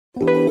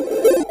I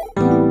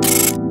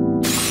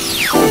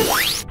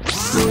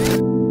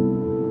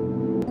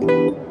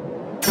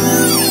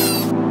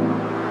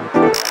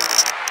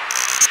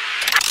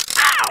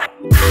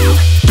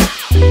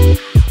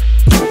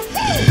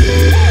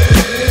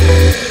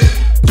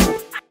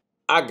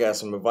got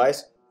some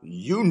advice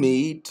you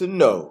need to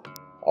know.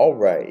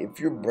 Alright, if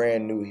you're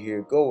brand new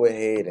here, go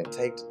ahead and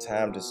take the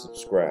time to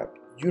subscribe.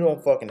 You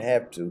don't fucking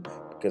have to,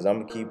 because I'm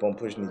going to keep on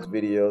pushing these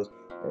videos,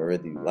 and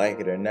whether you like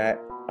it or not,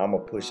 I'm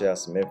going to push out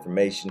some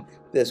information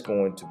that's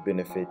going to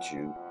benefit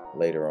you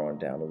later on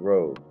down the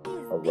road.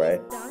 Alright,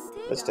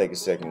 let's take a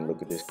second and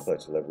look at this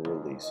clutch lever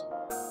release.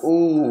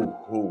 Ooh,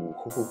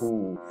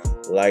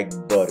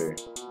 like butter.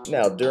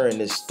 Now, during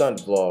this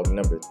stunt vlog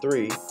number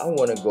 3, I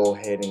want to go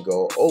ahead and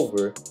go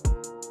over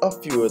a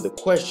few of the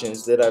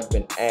questions that I've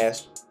been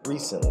asked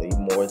recently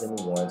more than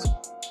once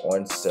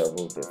on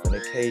several different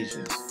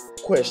occasions.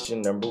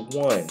 Question number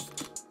 1.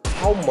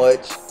 How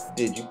much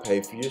did you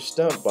pay for your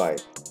stunt bike?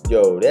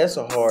 Yo, that's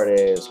a hard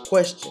ass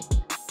question,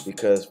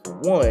 because for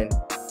one,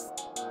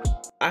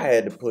 I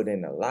had to put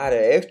in a lot of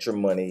extra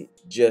money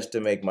just to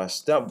make my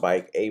stunt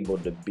bike able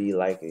to be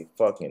like a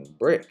fucking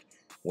brick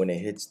when it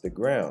hits the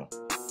ground.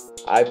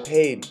 I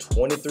paid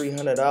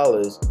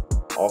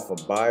 $2,300 off a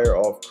buyer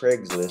off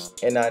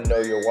Craigslist, and I know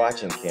you're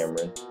watching,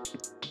 Cameron,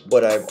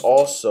 but I've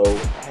also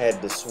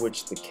had to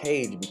switch the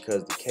cage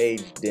because the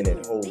cage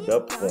didn't hold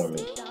up for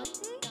me.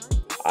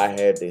 I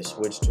had to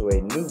switch to a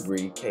new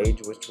breed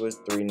cage, which was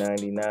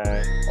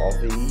 $3.99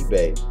 off of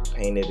eBay.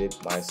 Painted it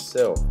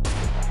myself.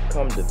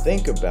 Come to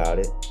think about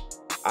it,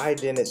 I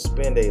didn't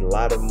spend a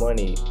lot of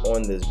money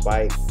on this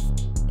bike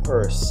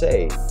per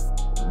se.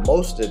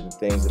 Most of the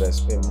things that I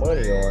spent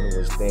money on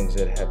was things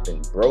that have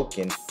been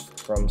broken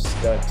from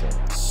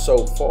stunting.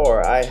 So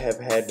far, I have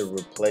had to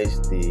replace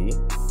the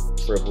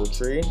triple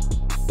tree,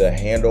 the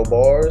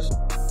handlebars,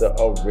 the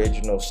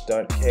original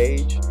stunt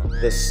cage,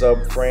 the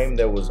subframe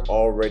that was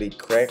already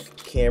cracked,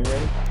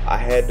 Cameron. I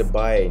had to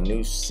buy a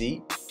new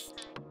seat.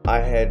 I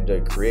had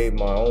to create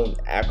my own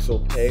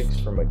axle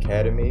pegs from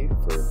Academy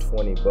for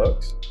 20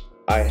 bucks.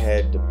 I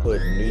had to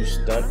put new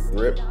stunt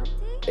grip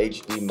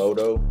HD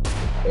Moto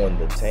on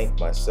the tank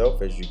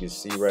myself, as you can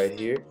see right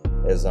here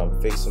as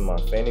I'm fixing my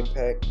fanny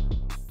pack.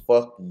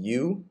 Fuck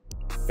you.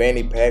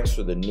 Fanny packs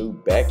for the new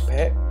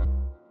backpack.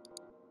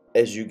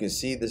 As you can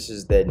see, this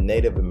is that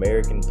Native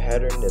American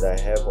pattern that I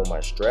have on my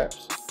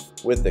straps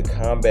with the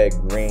combat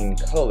green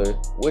color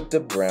with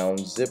the brown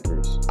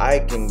zippers.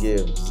 I can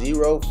give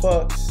 0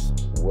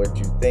 fucks what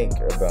you think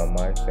about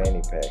my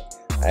fanny pack.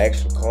 I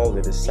actually call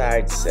it a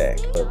side sack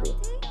cover.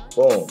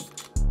 Boom.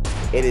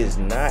 It is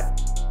not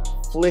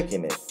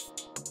flicking it.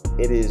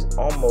 It is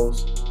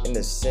almost in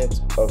the sense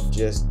of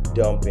just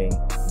dumping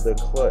the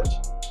clutch.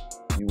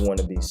 You want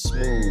to be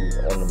smooth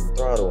on them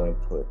throttle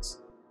inputs.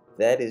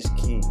 That is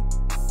key.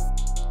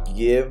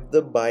 Give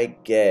the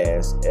bike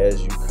gas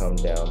as you come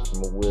down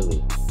from a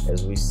wheelie.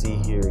 As we see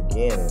here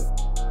again in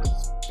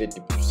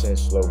 50%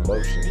 slow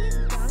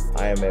motion,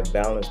 I am at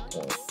balance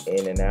point,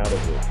 in and out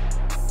of it.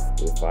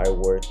 If I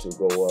were to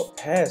go up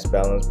past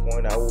balance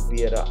point, I will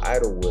be at an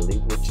idle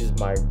wheelie, which is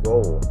my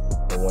goal.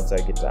 And once I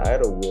get to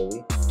idle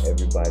wheelie,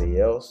 everybody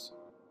else,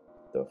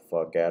 the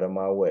fuck out of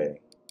my way.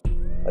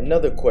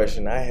 Another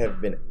question I have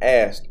been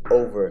asked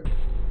over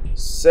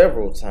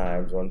several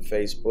times on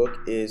Facebook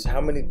is, how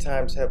many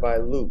times have I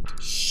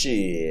looped?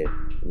 Shit.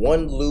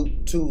 1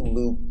 loop, 2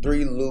 loop,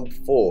 3 loop,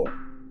 4,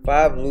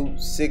 5 loop,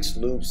 6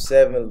 loop,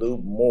 7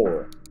 loop,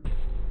 more.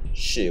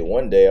 Shit,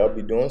 one day I'll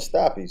be doing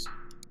stoppies.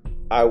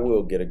 I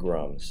will get a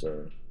Grom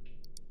soon.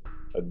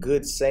 A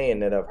good saying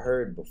that I've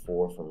heard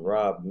before from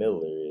Rob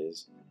Miller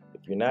is,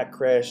 if you're not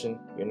crashing,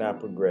 you're not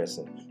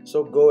progressing.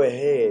 So go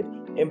ahead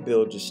and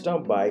build your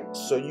stunt bike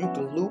so you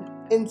can loop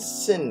and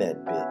send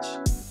that bitch.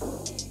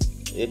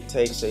 It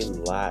takes a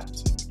lot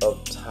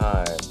of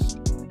time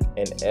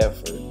and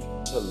effort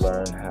to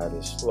learn how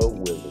to slow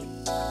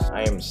wheelie.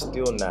 I am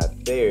still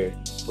not there,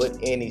 but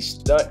any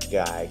stunt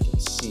guy can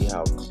see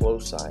how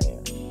close I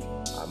am.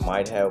 I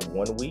might have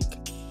 1 week,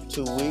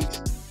 2 weeks,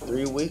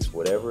 3 weeks,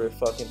 whatever it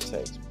fucking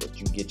takes, but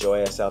you get your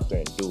ass out there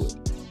and do it.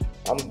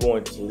 I'm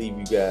going to leave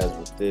you guys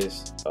with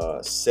this,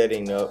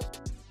 setting up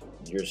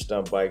your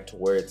stunt bike to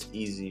where it's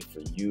easy for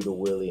you to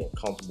wheelie and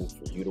comfortable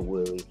for you to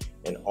wheelie,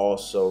 and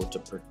also to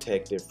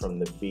protect it from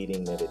the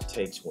beating that it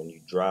takes when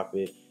you drop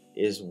it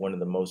is one of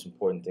the most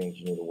important things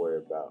you need to worry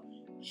about.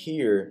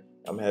 Here,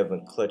 I'm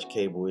having clutch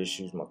cable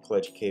issues. My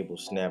clutch cable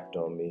snapped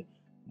on me,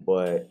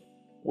 but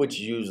which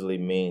usually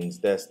means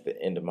that's the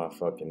end of my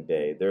fucking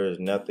day. There is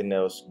nothing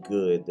else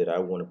good that I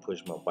want to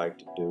push my bike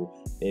to do.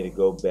 I need to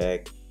go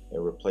back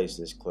and replace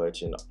this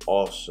clutch, and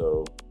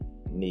also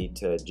need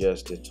to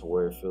adjust it to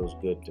where it feels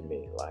good to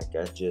me. Like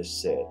I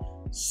just said,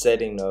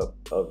 setting up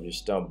of your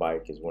stunt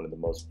bike is one of the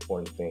most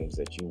important things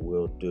that you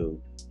will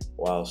do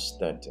while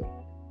stunting.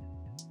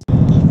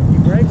 You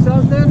break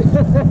something?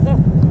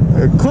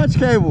 Clutch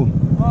cable.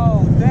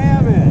 Oh,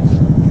 damn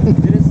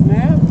it. Did it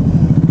snap?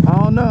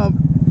 I don't know.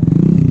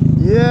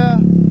 Yeah.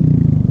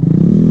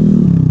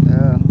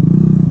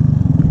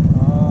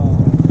 Oh,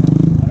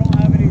 I don't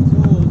have any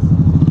tools.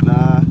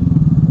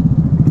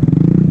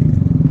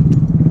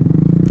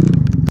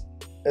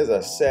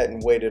 sat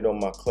and waited on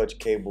my clutch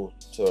cable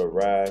to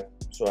arrive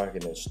so I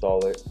can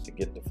install it to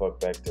get the fuck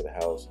back to the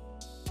house.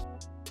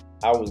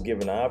 I was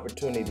given an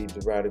opportunity to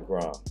ride a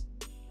Grom.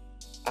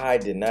 I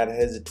did not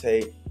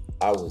hesitate.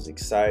 I was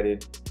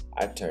excited.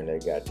 I turned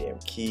that goddamn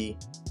key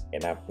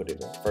and I put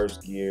it in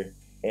first gear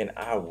and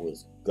I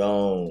was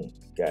gone.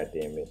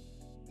 Goddamn it.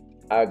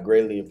 I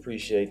greatly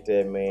appreciate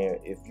that, man.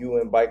 If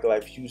you in Bike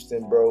Life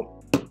Houston,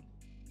 bro,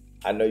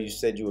 I know you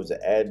said you was an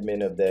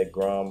admin of that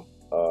Grom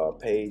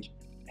page.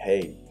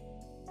 Hey,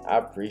 I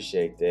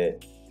appreciate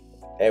that.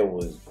 That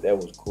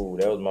was cool.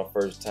 That was my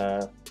first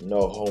time.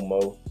 No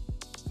homo.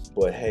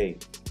 But hey,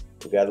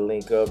 we gotta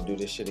link up, do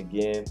this shit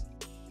again,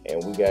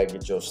 and we gotta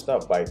get your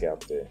stunt bike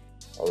out there.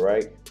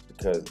 Alright?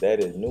 Because that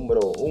is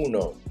numero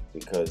uno.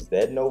 Because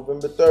that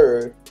November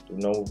 3rd through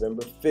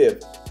November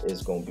 5th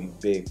is gonna be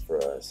big for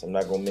us. I'm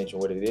not gonna mention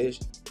what it is.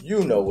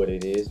 You know what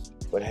it is.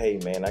 But hey,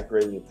 man, I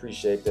greatly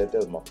appreciate that. That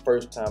was my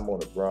first time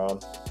on a Grom.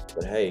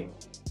 But hey,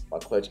 my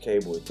clutch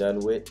cable is done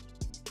with.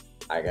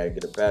 I gotta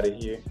get up out of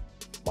here.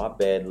 My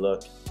bad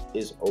luck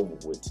is over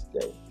with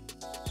today.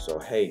 So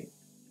hey,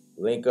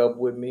 link up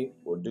with me.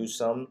 We'll do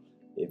something.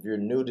 If you're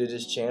new to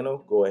this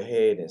channel, go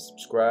ahead and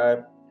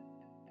subscribe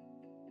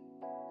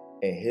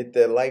and hit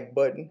that like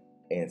button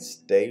and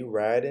stay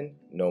riding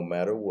no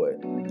matter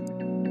what.